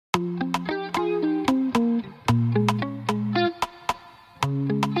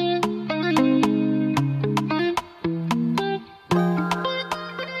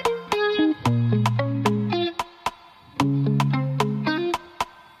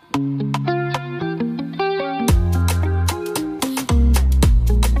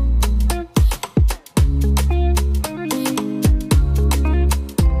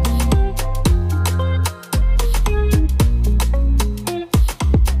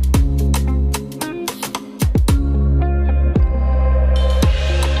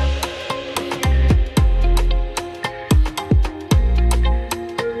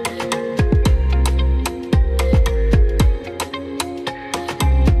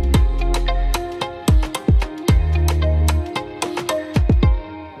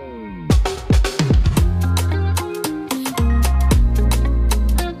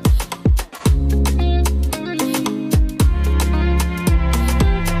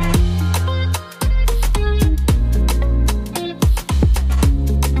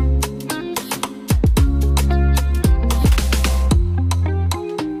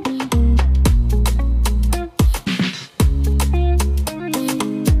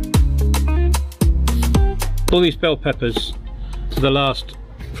All these bell peppers are the last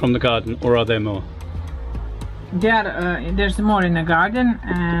from the garden, or are there more? There's more in the garden,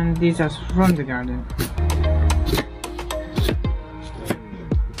 and these are from the garden.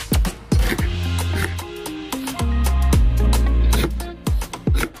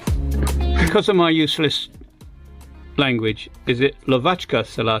 Because of my useless language, is it Lovachka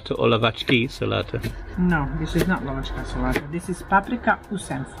salata or Lovachki salata? No, this is not Lovachka salata. This is paprika u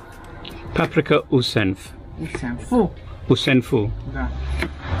senfu. Paprika u senf. U senfu. U senfu. Da.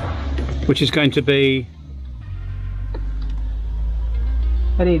 Which is going to be...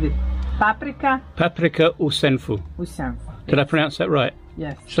 Read it. Paprika. Paprika u senfu. U senfu. Did I pronounce that right?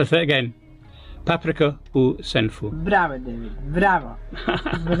 Yes. Shall I say it again? Paprika u senfu. Bravo, David. Bravo.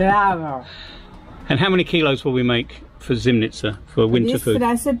 Bravo. And how many kilos will we make for zimnica, for winter this food? This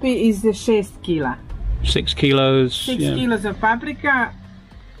recipe is 6 kila. 6 kilos. 6 kilos of paprika,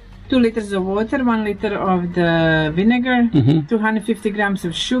 2 liters of water, 1 liter of the vinegar, 250 grams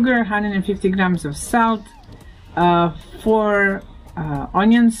of sugar, 150 grams of salt, 4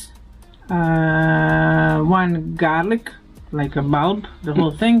 onions, 1 garlic, like a bulb, the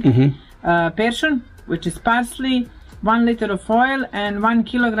whole thing, persian, which is parsley, 1 liter of oil, and 1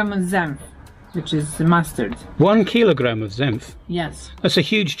 kilogram of zenf, which is mustard. 1 kilogram of zenf? Yes. That's a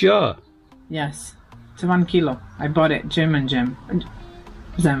huge jar. Yes. It's 1 kilo. I bought it, German gem.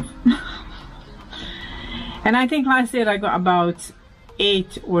 Zenf. And I think last year I got about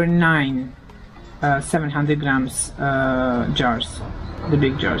 8 or 9 700 grams jars. The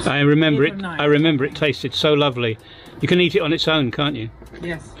big jars. I remember it. I remember it tasted so lovely. You can eat it on its own, can't you?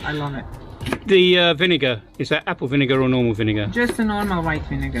 Yes, I love it. The vinegar, is that apple vinegar or normal vinegar? Just a normal white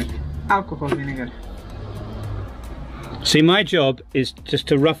vinegar. Alcohol vinegar. See, my job is just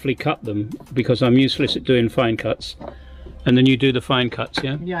to roughly cut them because I'm useless at doing fine cuts. And then you do the fine cuts,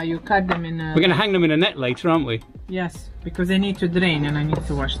 yeah? Yeah, you cut them in a... We're going to hang them in a net later, aren't we? Yes, because they need to drain and I need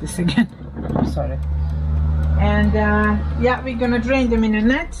to wash this again. I'm sorry. And yeah, we're going to drain them in a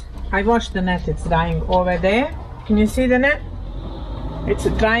net. I washed the net, it's drying over there. Can you see the net? It's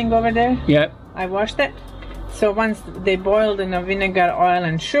drying over there. Yeah. I washed it. So once they boiled in a vinegar, oil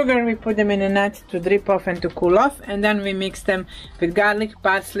and sugar, we put them in a net to drip off and to cool off, and then we mix them with garlic,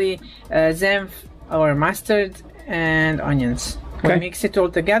 parsley, zenf or mustard and onions. Okay. We mix it all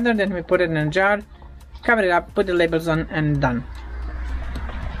together, then we put it in a jar, cover it up, put the labels on, and done.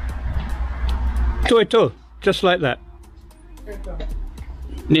 Todo, just like that.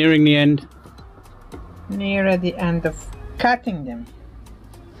 Nearing the end. Near the end of cutting them.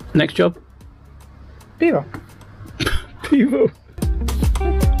 Next job. Pivo. Pivo.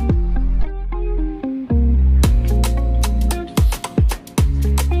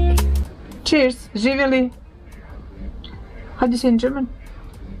 Cheers. Živjeli. How do you say in German?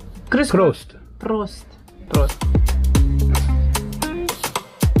 Prost. Prost. Prost.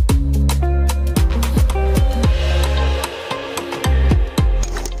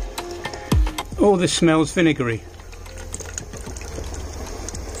 Oh, this smells vinegary.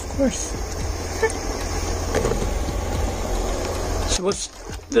 Of course. So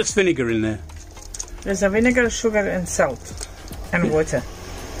there's vinegar in there? There's a vinegar, sugar and salt and water.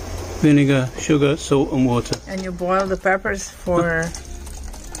 Vinegar, sugar, salt and water. And you boil the peppers for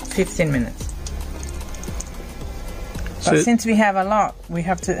 15 minutes. But so since we have a lot, we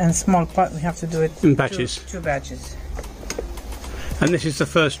have to, in small pot, we have to do it in batches. Two batches. And this is the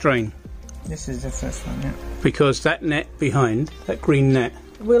first drain? This is the first one, yeah. Because that net behind, that green net.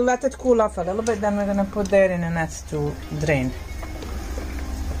 We'll let it cool off a little bit, then we're going to put there in a net to drain.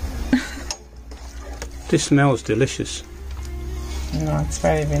 This smells delicious. No, it's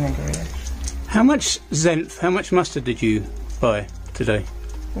very vinegary. How much zenf, how much mustard did you buy today?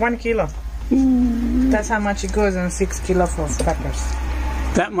 1 kilo. That's how much it goes on 6 kilos of peppers.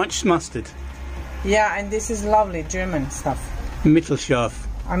 That much mustard? Yeah, and this is lovely German stuff. Mittelscharf.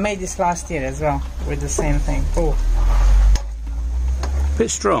 I made this last year as well with the same thing. Oh.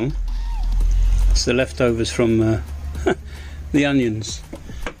 Bit strong. It's the leftovers from the onions.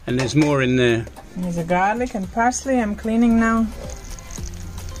 And there's more in there. There's a garlic and parsley I'm cleaning now.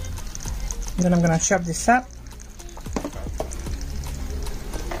 Then I'm gonna chop this up.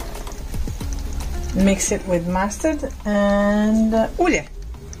 Mix it with mustard and ulje.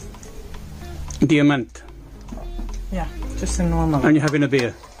 Diamant. Yeah, just a normal. And you're having a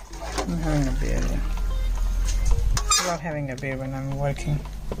beer? I'm having a beer, yeah. I love having a beer when I'm working.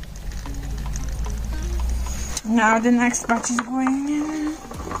 Now the next batch is going in.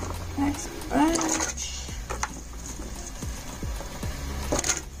 Next batch.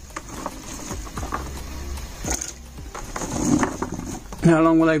 How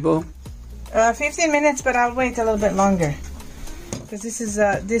long will they boil? 15 minutes, but I'll wait a little bit longer. Because this is,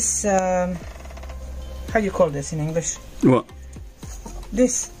 how do you call this in English? What?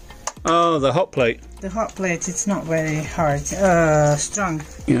 This. Oh, the hot plate. The hot plate, it's not very hard, strong.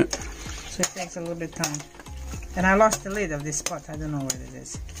 Yeah. So it takes a little bit time. And I lost the lid of this pot, I don't know where it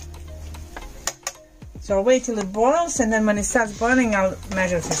is. So I'll wait till it boils, and then when it starts boiling, I'll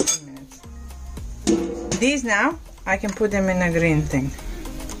measure 15 minutes. These now, I can put them in a green thing.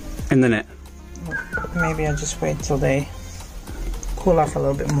 In the net? Maybe I'll just wait till they cool off a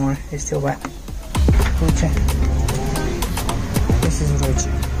little bit more. They're still wet. Ruche. This is ruche.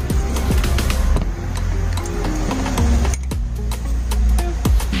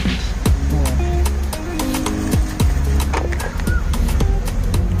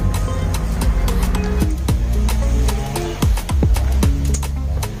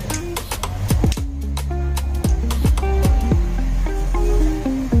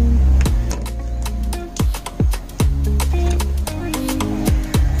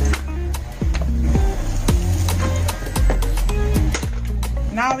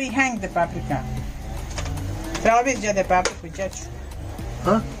 Now we hang the paprika. Pravi gdje da papriku dječu?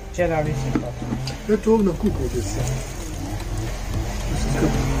 A? Gdje da vi si papriku? Eto ovdje na kupu ovdje se.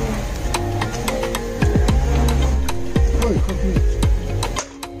 Oj, kako mi?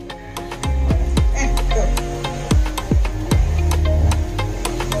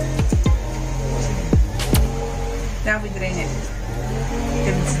 Now we drain it.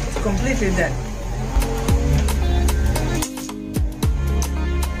 It's completely dead.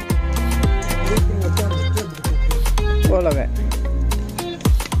 All of it.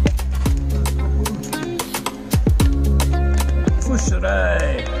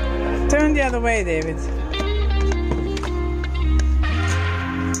 Hooray! Turn the other way, David.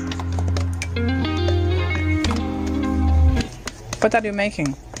 What are you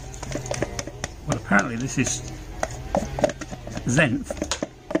making? Well, apparently this is Senfu.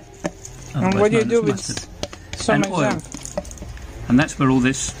 And what do you do with so and much oil. Senfu? And that's where all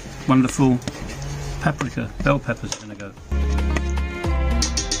this wonderful paprika, bell peppers are going to go.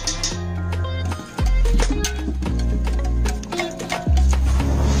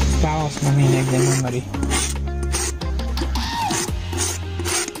 Spao smo mi negdje numeri.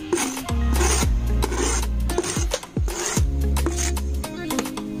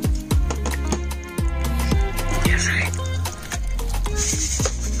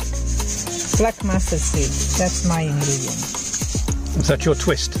 Black mustard seed, that's my ingredient. Is that your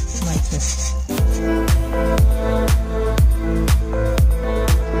twist? My twist.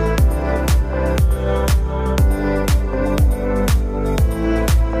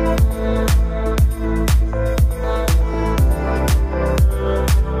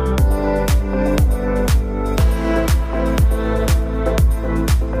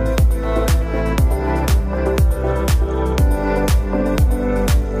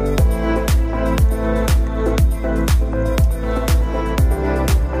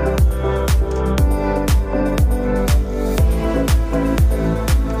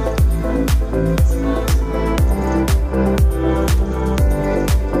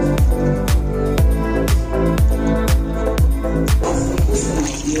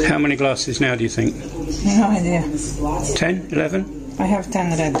 How many glasses now do you think? No idea. 10? 11? I have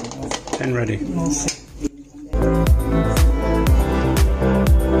 10 ready. 10 ready. We'll see.